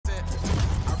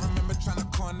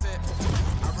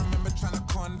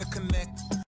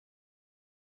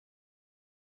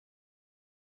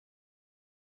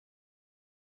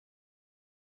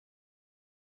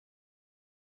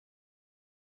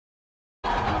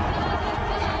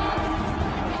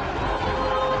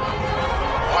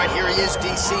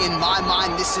DC, in my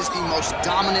mind, this is the most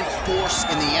dominant force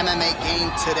in the MMA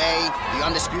game today. The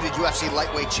undisputed UFC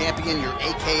Lightweight Champion, your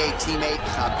AKA teammate,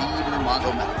 Khabib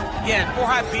Nurmagomedov. Yeah, and for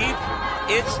Khabib,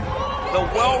 it's the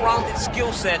well-rounded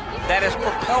skill set that has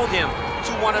propelled him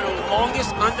to one of the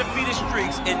longest undefeated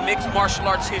streaks in mixed martial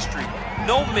arts history.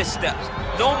 No missteps,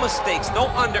 no mistakes, no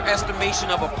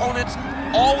underestimation of opponents,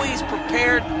 always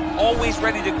prepared, always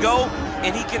ready to go,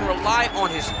 and he can rely on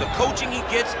the coaching he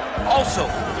gets, also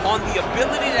on the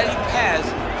ability that he has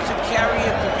to carry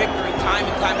him to victory time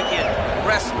and time again.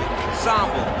 Wrestling,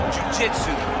 Sambo,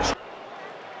 jiu-jitsu.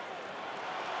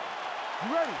 You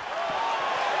ready?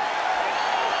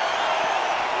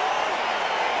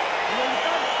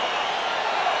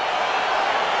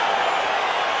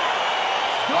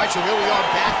 All right, so here we are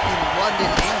back in London,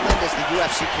 England, as the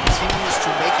UFC continues to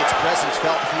make its presence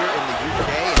felt here in the UK,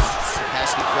 and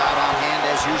capacity crowd on hand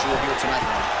as usual here tonight.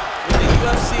 When the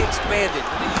UFC expanded,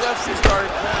 when the UFC started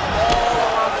going all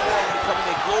around the world, becoming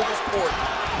a global sport,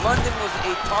 London was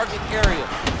a target area.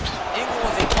 England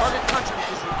was a target country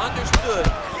because you understood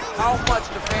how much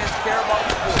the fans care about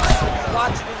sports. You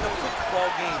watch it in the football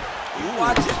game. You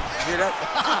watch it, hear that?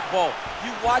 Football.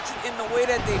 You watch it in the way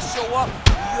that they show up.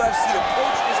 The UFC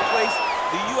approached this place.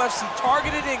 The UFC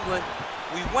targeted England.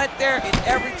 We went there, and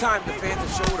every time the fans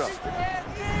have showed up.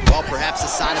 Well, perhaps a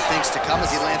sign of things to come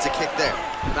as he lands a kick there.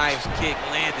 Nice kick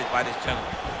landed by this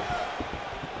gentleman.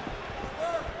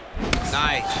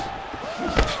 Nice.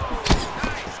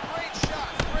 Great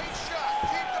shot, great shot.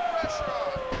 Keep the pressure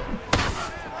on.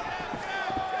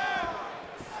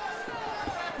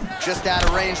 Just out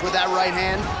of range with that right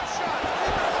hand.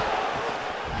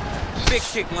 Big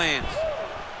kick lands.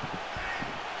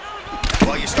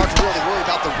 Well, you start to really worry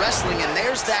about the wrestling, and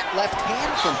there's that left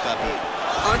hand from Khabib.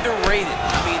 Underrated.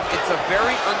 I mean, it's a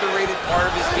very underrated part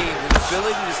of his game, his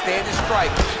ability to stand and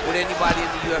strike with anybody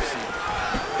in the UFC.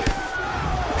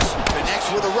 Connects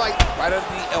with a right. Right under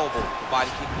the elbow, the body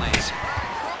kick lands.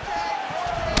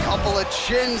 Couple of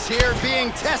chins here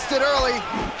being tested early.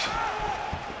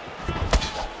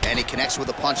 And he connects with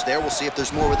a punch there. We'll see if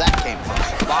there's more where that came from.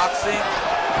 Boxing,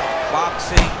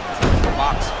 boxing,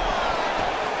 boxing.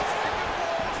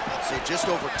 So just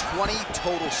over 20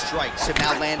 total strikes have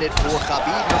now landed for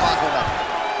Khabib Nurmagomedov.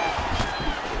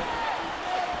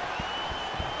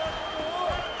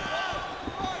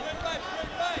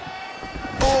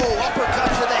 Oh,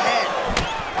 uppercut to the head.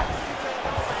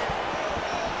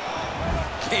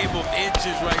 Game of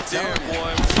inches right there,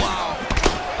 boy. Wow.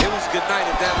 It was a good night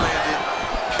if that landed.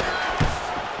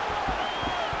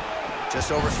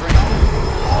 Just over 3.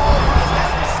 Oh,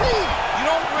 you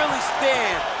don't really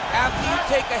stand after you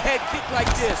take a head kick like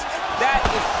this. That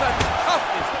is such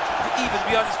toughness to even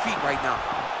be on his feet right now.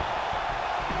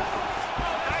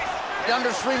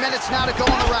 Under 3 minutes now to go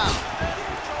in the round.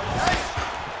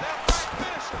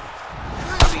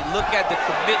 I mean, look at the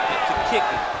commitment to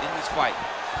kicking in this fight.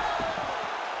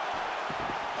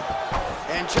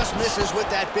 And just misses with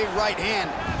that big right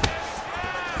hand.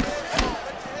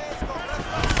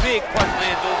 Big punch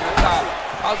lands over the top.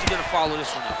 How's he gonna follow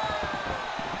this one up?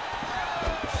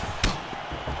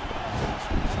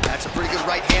 That's a pretty good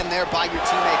right hand there by your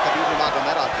teammate, Khabib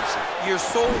Nurmagomedov. You're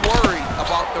so worried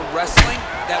about the wrestling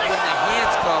that when the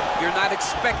hands come, you're not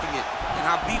expecting it. And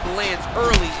Khabib lands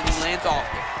early and he lands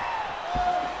often.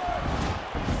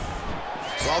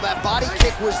 Well, that body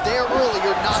kick was there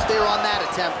earlier, not there on that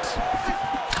attempt.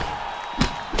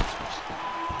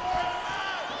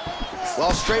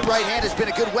 Well, straight right hand has been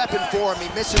a good weapon for him. He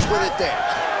misses with it there.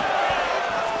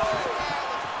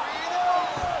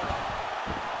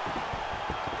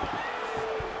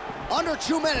 Under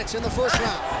 2 minutes in the first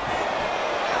round.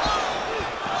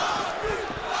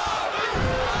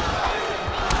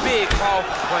 Big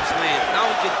powerful punch lands. Now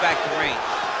he gets back to range.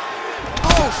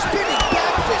 Oh, spinning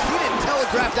back fist. He didn't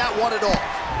telegraph that one at all.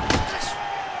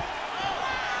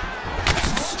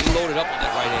 He loaded up on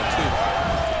that right hand, too.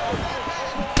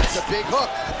 That's a big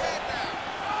hook.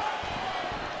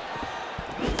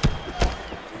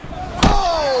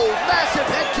 Oh, massive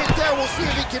head kick there. We'll see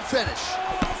if he can finish.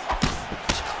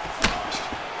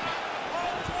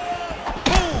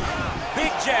 Boom!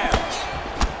 Big jab.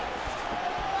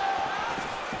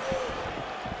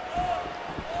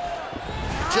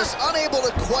 Just unable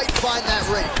to quite find that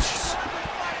range.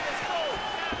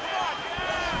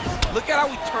 Look at how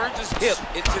he turns his hip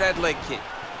into that leg kick.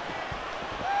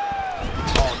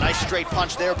 Oh, nice straight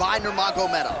punch there by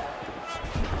Nurmagomedov.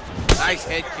 Nice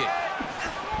head kick.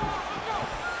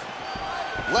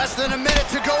 Less than a minute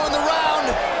to go in the round.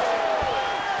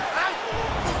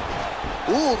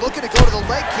 Ooh, looking to go to the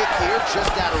leg kick here,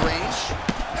 just out of range.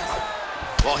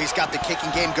 Well, he's got the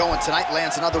kicking game going tonight.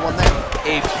 Lands another one there.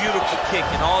 A beautiful kick,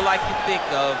 and all I can think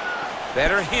of,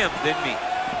 better him than me.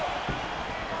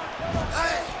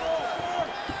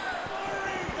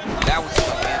 That was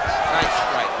tough, man. Nice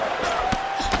strike.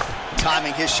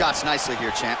 Timing his shots nicely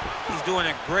here, champ. He's doing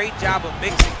a great job of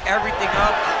mixing everything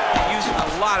up and using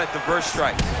a lot of diverse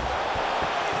strikes.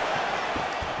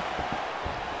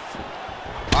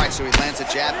 All right, so he lands a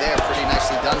jab there. Pretty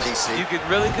nicely done, DC. You can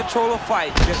really control a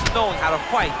fight just knowing how to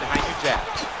fight behind your jab.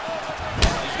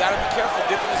 He's got to be careful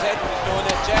dipping his head when he's throwing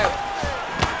that jab.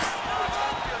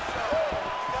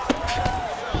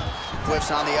 Whiffs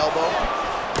on the elbow.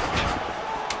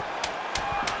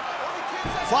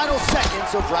 Final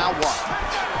seconds of round one.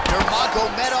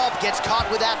 Nurmagomedov gets caught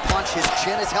with that punch. His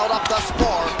chin is held up thus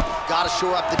far. Got to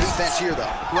shore up the defense here, though.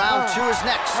 Round two is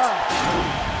next.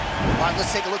 All right,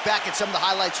 let's take a look back at some of the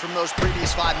highlights from those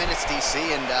previous 5 minutes, DC.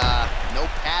 And no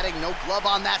padding, no glove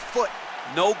on that foot.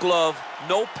 No glove,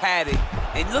 no padding.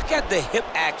 And look at the hip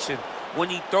action when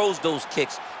he throws those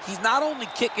kicks. He's not only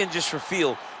kicking just for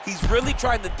feel, he's really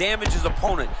trying to damage his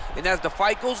opponent. And as the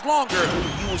fight goes longer,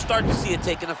 you will start to see it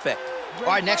take an effect. All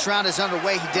right, next round is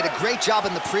underway. He did a great job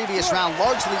in the previous round,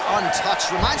 largely untouched.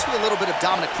 Reminds me a little bit of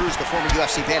Dominic Cruz, the former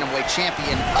UFC bantamweight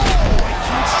champion. Oh, a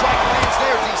huge strike lands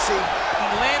there, DC. He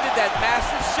landed that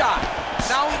massive shot.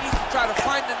 Now he needs to try to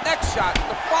find the next shot,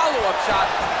 the follow-up shot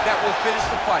that will finish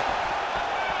the fight.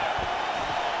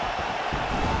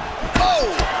 Oh!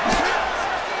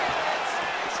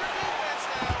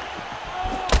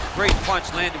 Great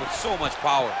punch landed with so much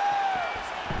power.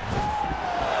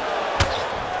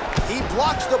 He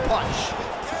blocks the punch.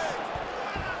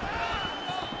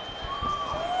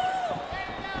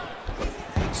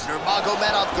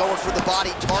 Nurmagomedov going for the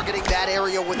body, targeting that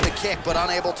area with the kick, but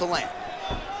unable to land.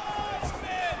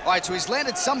 All right, so he's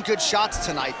landed some good shots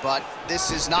tonight, but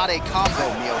this is not a combo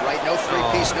meal, right? No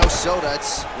three-piece, no soda.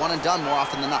 It's one and done more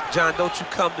often than not. John, don't you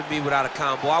come to me without a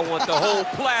combo. I want the whole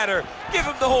platter. Give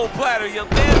him the whole platter, young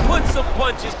man. Put some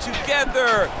punches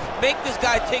together. Make this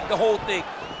guy take the whole thing.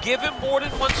 Give him more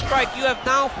than one strike. You have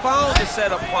now found the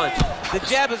setup punch. The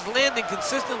jab is landing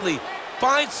consistently.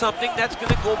 Find something that's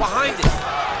going to go behind it.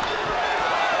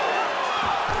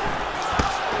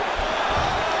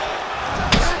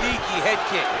 Sneaky head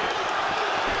kick.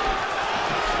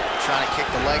 Trying to kick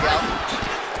the leg out.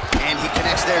 And he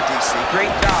connects there, DC. Great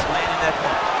job landing that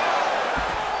punch.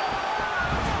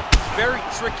 Very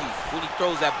tricky when he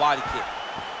throws that body kick.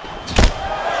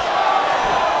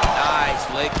 Nice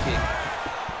leg kick.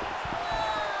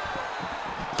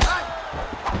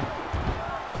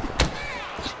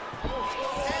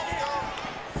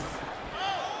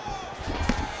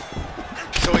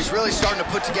 Really starting to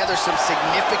put together some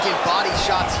significant body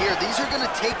shots here. These are going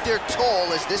to take their toll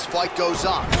as this fight goes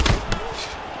on.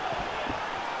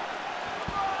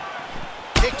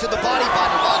 Kick to the body by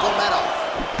Nurmagomedov.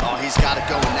 Oh, he's got it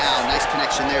going now. Nice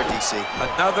connection there, DC.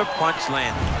 Another punch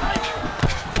landed.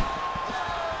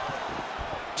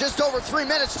 Just over 3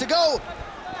 minutes to go.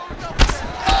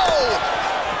 Oh!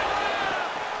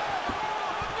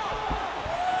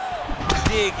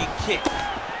 Digging kick.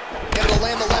 Able to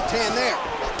land the left hand there.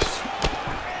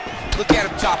 Look at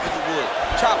him chopping the wood.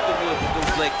 Chop the wood with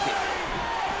those leg kicks.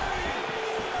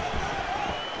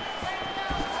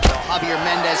 Well, Javier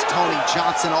Mendez, Tony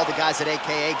Johnson, all the guys at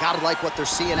AKA, gotta like what they're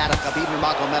seeing out of Khabib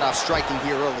Nurmagomedov striking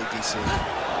here early, DC.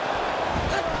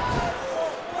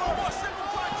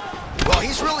 Well,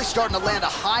 he's really starting to land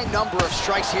a high number of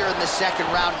strikes here in the second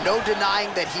round. No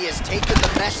denying that he has taken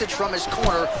the message from his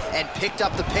corner and picked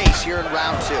up the pace here in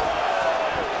round two.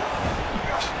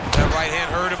 That right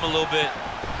hand hurt him a little bit.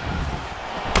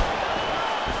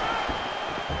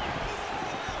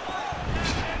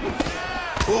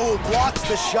 Ooh, blocks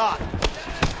the shot.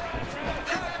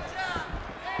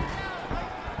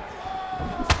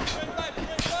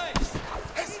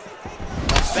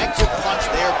 Effective punch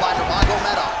there by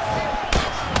Nurmagomedov.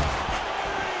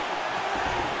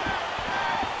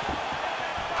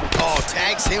 Oh,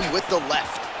 tags him with the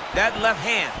left. That left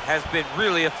hand has been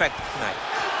really effective tonight.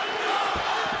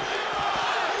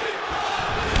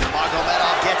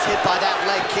 Nurmagomedov gets hit by that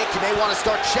leg kick. You may want to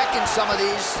start checking some of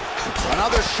these.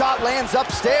 Another shot lands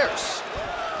upstairs.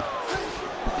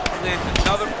 And then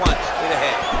another punch to the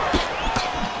head.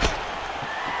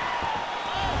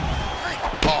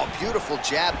 Oh, beautiful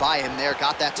jab by him there.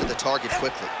 Got that to the target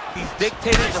quickly. He's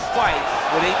dictating the fight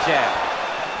with a jab.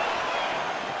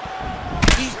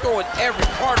 He's throwing every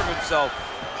part of himself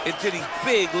into these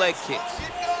big leg kicks.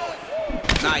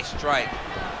 Nice strike.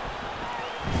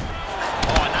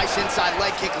 Oh, a nice inside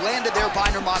leg kick landed there by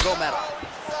Nurmagomedov.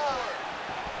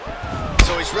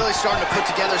 So he's really starting to put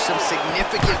together some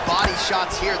significant body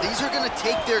shots here. These are going to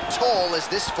take their toll as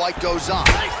this fight goes on.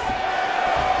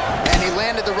 And he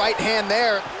landed the right hand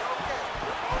there.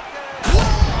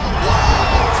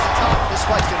 This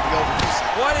fight's going to be over easy.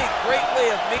 What a great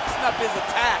way of mixing up his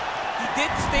attack. He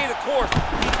didn't stay the course.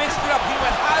 He mixed it up. He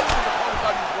went high when the opponent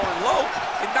thought he was going low,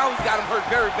 and now he's got him hurt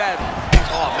very badly.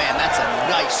 Oh, man, that's a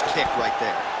nice kick right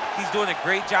there. He's doing a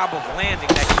great job of landing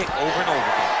that kick over and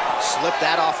over again. Slipped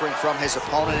that offering from his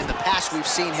opponent. In the past, we've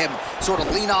seen him sort of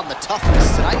lean on the toughness.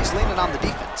 Tonight, he's leaning on the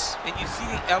defense. And you see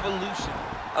the evolution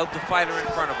of the fighter in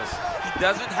front of us. He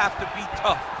doesn't have to be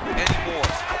tough anymore.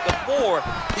 The more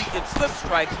he can slip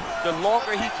strikes, the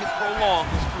longer he can prolong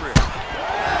his career.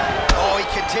 Oh, he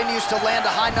continues to land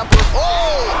a high number.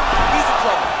 Oh! He's in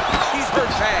trouble. He's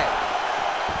hurt bad.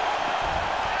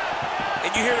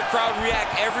 And you hear the crowd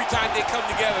react every time they come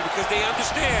together because they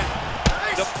understand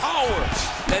the power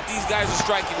that these guys are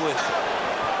striking with.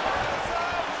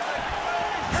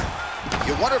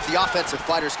 You wonder if the offensive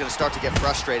fighter is going to start to get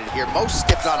frustrated here. Most,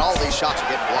 if not all, these shots are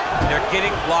getting blocked. They're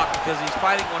getting blocked because he's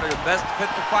fighting one of the best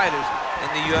defensive fighters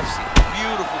in the UFC.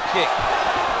 Beautiful kick.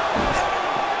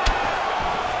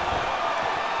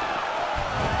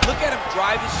 Look at him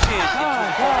drive his shin into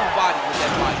his opponent's body with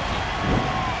that body kick.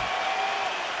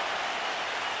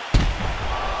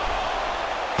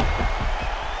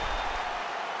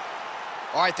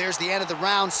 All right, there's the end of the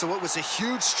round, so it was a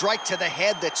huge strike to the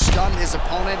head that stunned his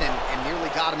opponent and nearly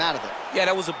got him out of there. Yeah,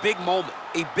 that was a big moment.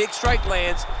 A big strike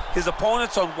lands, his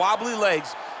opponent's on wobbly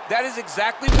legs. That is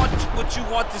exactly what you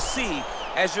want to see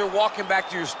as you're walking back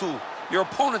to your stool. Your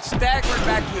opponent staggering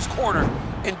back to his corner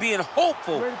and being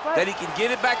hopeful that he can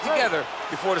get it back together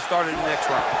before the start of the next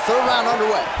round. Third round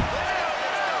underway.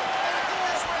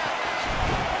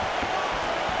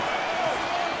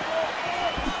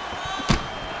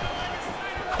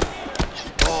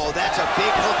 That's a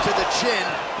big hook to the chin.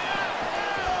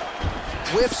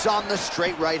 Whiffs on the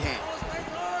straight right hand.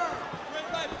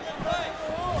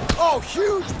 Oh,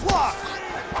 huge block.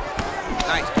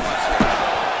 Nice punch.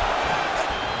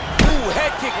 Ooh,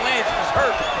 head kick lands, he's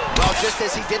hurt. Well, just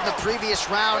as he did in the previous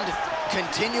round,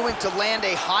 continuing to land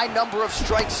a high number of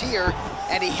strikes here,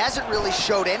 and he hasn't really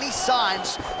showed any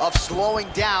signs of slowing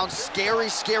down. Scary,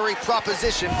 scary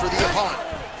proposition for the opponent.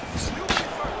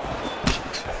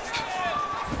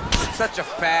 Such a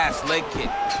fast leg kick.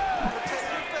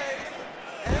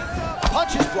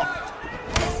 Punch is blocked.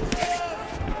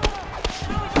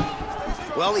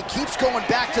 Well, he keeps going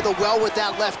back to the well with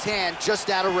that left hand, just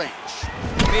out of range.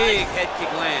 Big head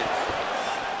kick lands.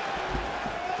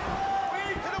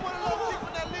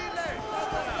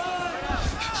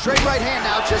 Straight right hand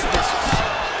now, just misses.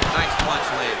 Nice punch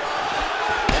lands.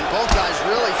 And both guys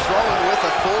really throwing with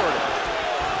authority.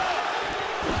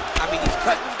 I mean, he's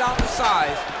cutting them down to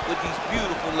size with these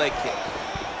beautiful leg kicks.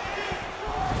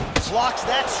 Blocks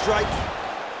that strike.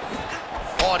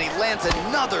 Oh, and he lands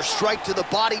another strike to the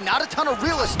body. Not a ton of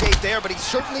real estate there, but he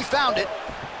certainly found it.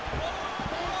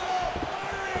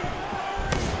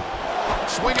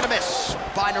 Swing and a miss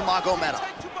by Nurmagomedov.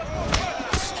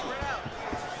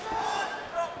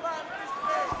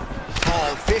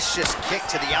 Oh, vicious kick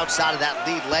to the outside of that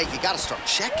lead leg. You got to start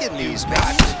checking these,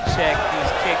 man. Check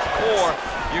these kicks, or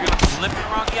you're going to be limping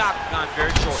around the octagon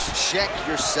very short. Check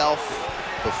yourself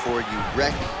before you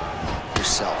wreck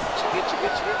yourself. Get you.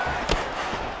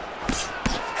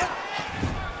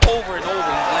 Over and over,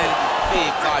 he's landing this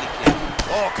big body kick.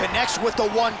 Oh, connects with the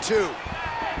 1-2.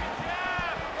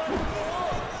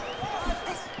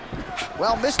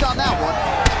 Well, missed on that one.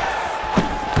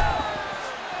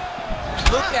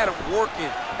 Look at him working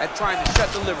at trying to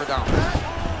shut the liver down.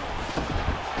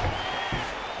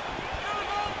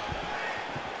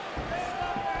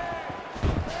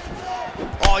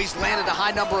 Oh, he's landed a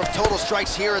high number of total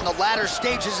strikes here in the latter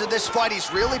stages of this fight.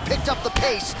 He's really picked up the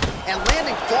pace and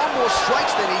landing far more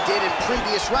strikes than he did in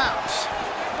previous rounds.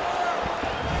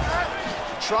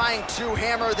 Trying to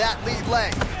hammer that lead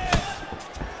leg.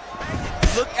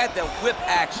 Look at the whip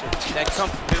action that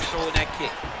comes from him throwing that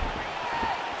kick.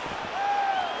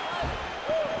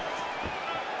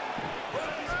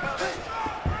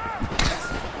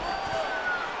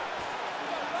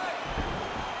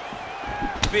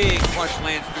 Big punch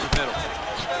lands through the middle.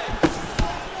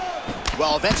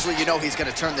 Well, eventually, you know he's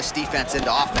going to turn this defense into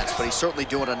offense, but he's certainly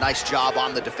doing a nice job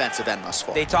on the defensive end thus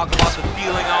far. They talk about the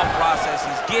feeling out process.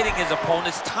 He's getting his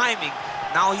opponent's timing.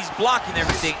 Now he's blocking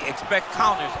everything. Expect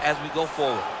counters as we go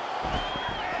forward.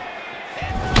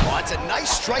 Oh, it's a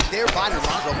nice strike there by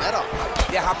Nurmagomedov.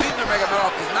 Yeah, Khabib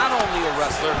Nurmagomedov is not only a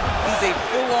wrestler, he's a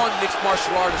full-on mixed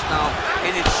martial artist now,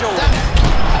 and it shows. Man,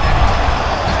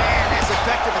 as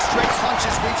effective as straight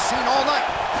punches we've seen all night.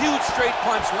 Huge straight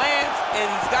punch lands, and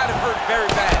he's got him hurt very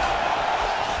bad.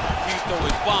 He's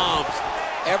throwing bombs.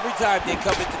 Every time they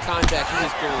come into contact, he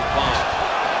is throwing bombs.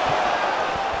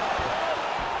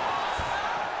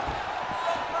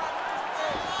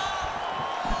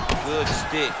 Good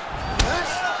stick.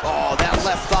 Oh, that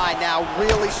left thigh now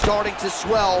really starting to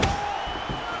swell.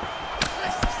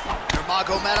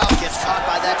 Nurmagomedov gets caught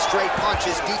by that straight punch.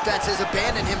 His defense has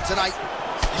abandoned him tonight.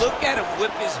 Look at him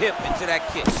whip his hip into that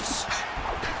kick.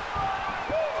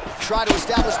 Try to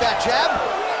establish that jab.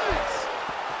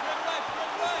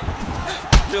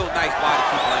 Still nice body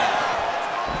kick land.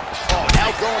 Oh, now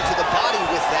going to the body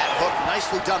with that hook.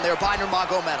 Nicely done there by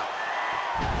Nurmagomedov.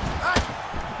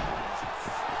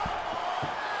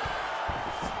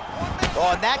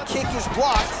 Oh, and that kick is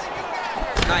blocked.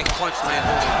 Nice punch land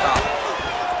over the top.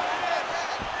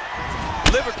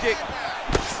 Liver kick.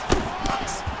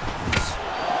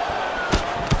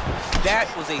 That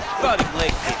was a thudding leg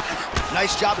kick.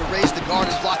 Nice job to raise the guard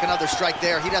and block another strike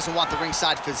there. He doesn't want the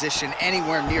ringside physician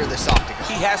anywhere near this octagon.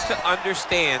 He has to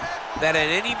understand that at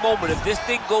any moment, if this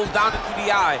thing goes down into the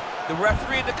eye, the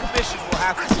referee and the commission will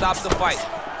have to stop the fight.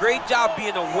 Great job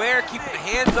being aware, keeping the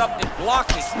hands up and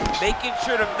blocking, making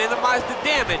sure to minimize the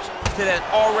damage to that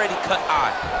already cut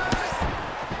eye.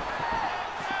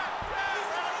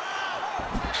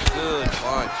 Good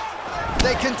punch.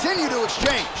 They continue to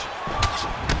exchange.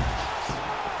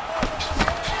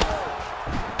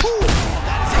 Ooh,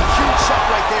 that is a huge shot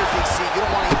right there, DC. You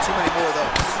don't want to eat too many more of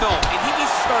those. No, and he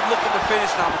needs to start looking to finish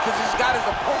now because he's got his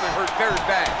opponent hurt very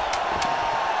bad.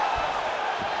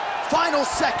 Final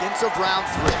seconds of round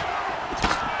 3.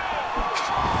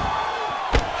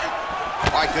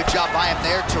 All right, good job by him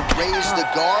there to raise the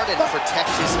guard and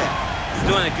protect his head. He's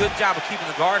doing a good job of keeping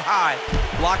the guard high,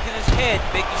 blocking his head,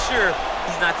 making sure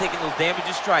he's not taking those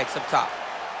damaging strikes up top.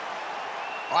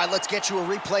 All right, let's get you a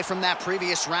replay from that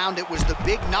previous round. It was the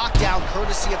big knockdown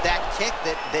courtesy of that kick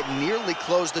that nearly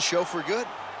closed the show for good.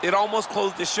 It almost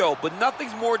closed the show, but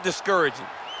nothing's more discouraging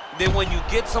than when you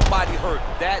get somebody hurt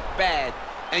that bad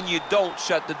and you don't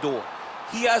shut the door.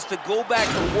 He has to go back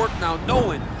to work now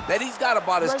knowing that he's got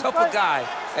about as tough a guy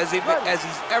as he's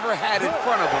ever had in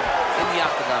front of him in the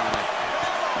octagon tonight.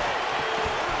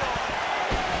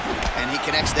 And he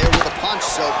connects there with a punch,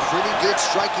 so pretty good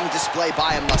striking display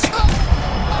by him thus far.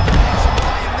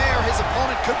 By him there, his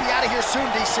opponent could be out of here soon,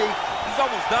 DC. He's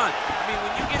almost done. I mean,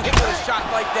 when you get hit with a shot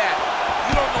like that,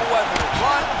 you don't know whether to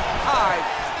run, hide,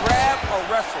 grab, or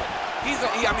wrestle. He's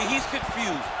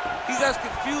confused. He's as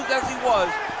confused as he was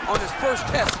on his first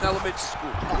test in elementary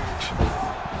school.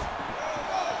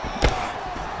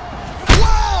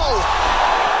 Whoa!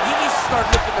 He needs to start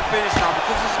looking to finish now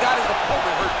because he's got his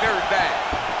opponent hurt very bad.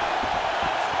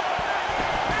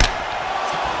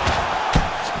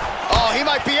 Oh, he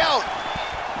might be out.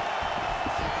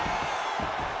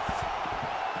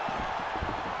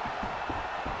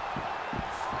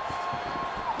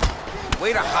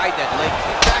 Way to hide that leg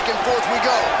kick. Back and forth we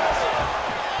go.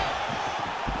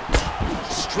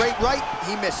 Straight right,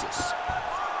 he misses.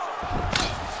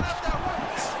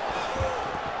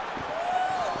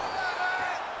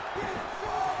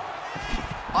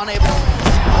 Unable to...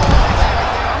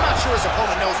 I'm not sure his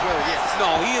opponent knows where he is. No,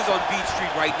 he is on Beach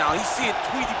Street right now. He's seeing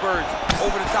Tweety birds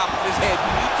over the top of his head.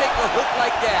 When you take a hook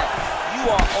like that, you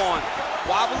are on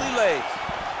wobbly legs.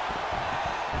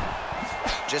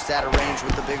 Just out of range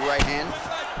with the big right hand.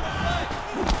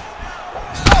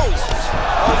 Oh,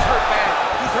 he's hurt bad.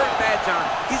 He's hurt bad, John.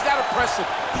 He's got to press him.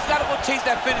 He's got to go chase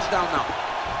that finish down now.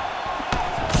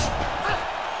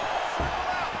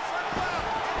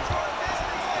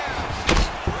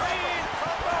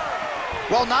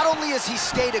 Well, not only has he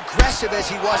stayed aggressive as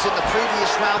he was in the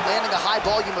previous round, landing a high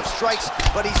volume of strikes,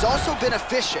 but he's also been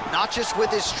efficient, not just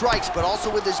with his strikes, but also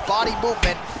with his body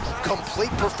movement.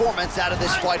 Complete performance out of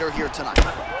this fighter here tonight.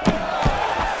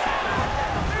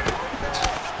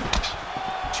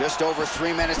 Just over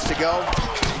 3 minutes to go.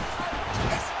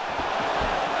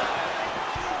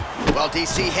 Well,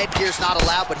 DC, headgear's not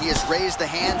allowed, but he has raised the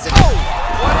hands and... Oh!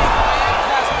 What a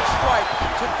fantastic strike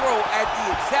to throw at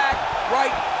the exact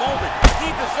right moment. He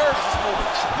deserves this moment.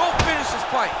 Go finish this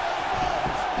fight.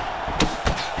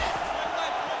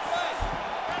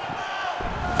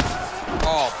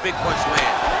 Oh, big punch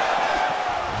land.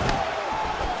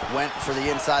 Went for the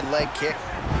inside leg kick.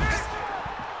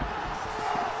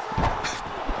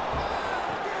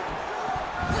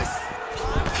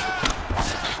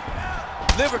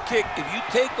 Liver kick, if you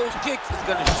take those kicks, it's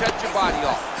going to shut your body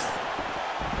off.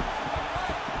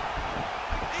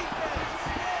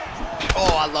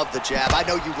 Oh, I love the jab. I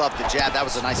know you love the jab. That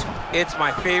was a nice one. It's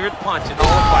my favorite punch in all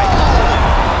the fights.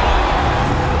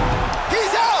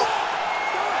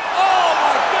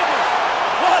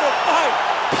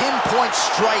 pinpoint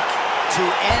strike to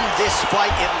end this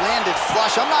fight. It landed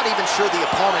flush. I'm not even sure the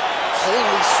opponent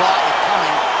wholly saw it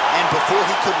coming, and before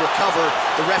he could recover,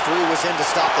 the referee was in to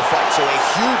stop the fight. So a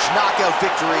huge knockout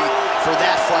victory for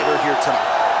that fighter here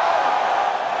tonight.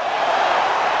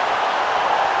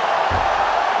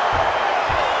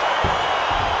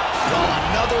 Well,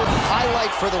 another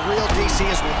highlight for the real DC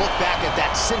as we look back at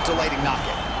that scintillating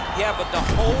knockout. Yeah, but the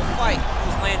whole fight, he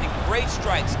was landing great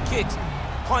strikes, kicks,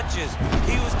 punches.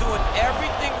 He was doing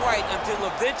everything right until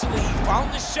eventually he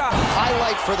found the shot.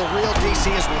 Highlight for the real DC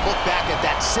as we look back at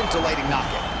that scintillating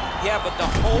knockout. Yeah, but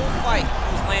the whole fight,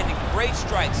 he was landing great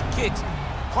strikes, kicks,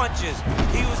 punches.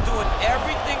 He was doing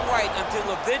everything right until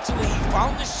eventually he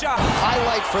found the shot.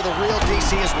 Highlight for the real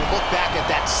DC as we look back at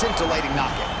that scintillating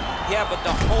knockout. Yeah, but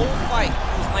the whole fight,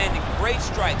 he was landing great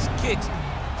strikes, kicks,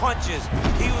 punches.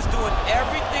 He was doing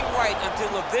everything right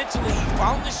until eventually he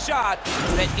found the shot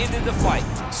that ended the fight.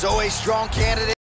 So a strong candidate.